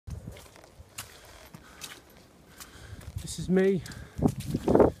This is me,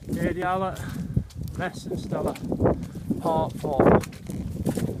 Lady Allet, Bess and Stella, part 4. As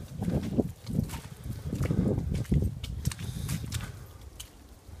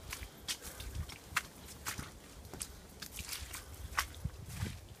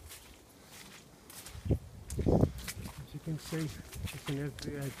you can see, checking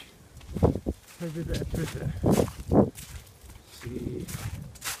every edge, every bit of privet. See,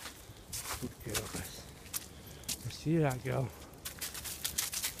 good girl, Bess. See that girl.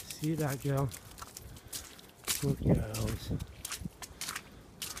 See that girl. Good girls.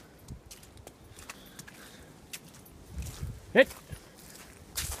 Hit.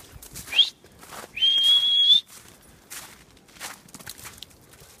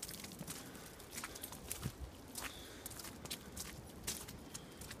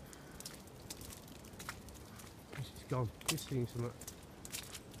 She's gone. She's seeing something.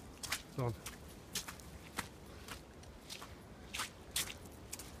 Gone.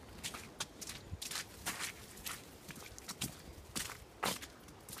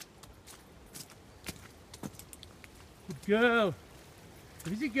 Good girl.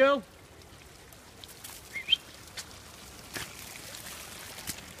 Where is it, girl?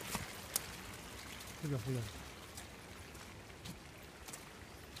 Look up, look up.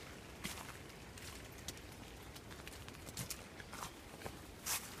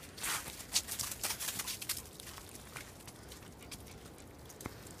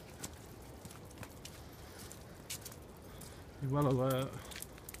 You're well alert.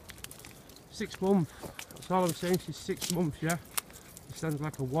 6 months. That's all I'm saying. She's 6 months, yeah? She stands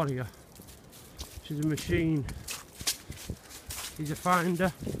like a warrior. She's a machine. She's a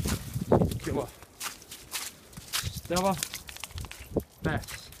finder. She's a killer. Stella.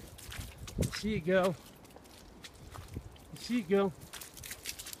 Bess. See you, girl. See you, girl.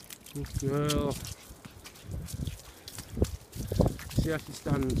 Good girl. See how she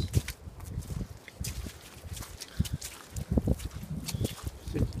stands.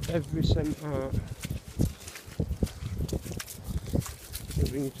 Every cent out. I'll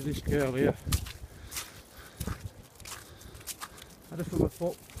bring you to this girl here. Had her from her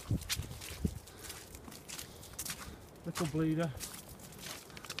foot. Little bleeder.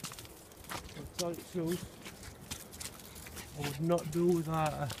 I'll tell you the truth. I would not do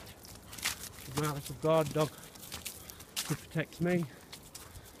without her. She's my little guard dog. She protects me.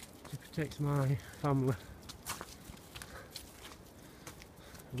 She protects my family.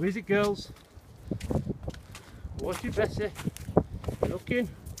 Where is it, girls? Watch it, Bessie. Looking.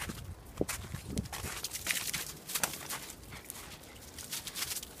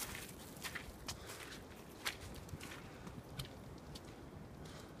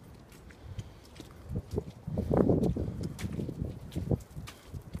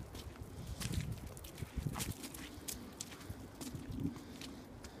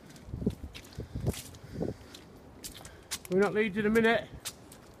 We're not leading in a minute.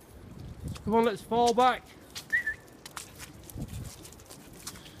 Come on, let's fall back.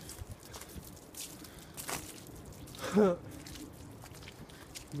 Watch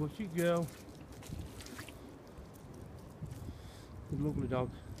it go. Lovely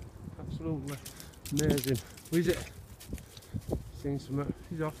dog. Absolutely amazing. Where is it? Seen something.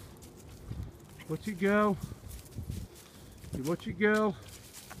 She's off. Watch it go. You watch it go.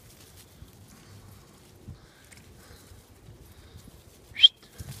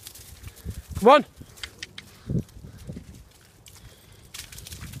 Come on!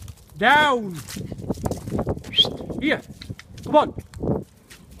 Down! Here! Come on!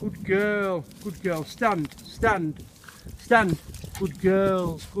 Good girl, good girl. Stand, stand, stand. Good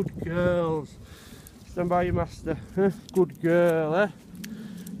girls, good girls. Stand by your master. Huh? Good girl, eh?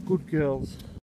 Good girls.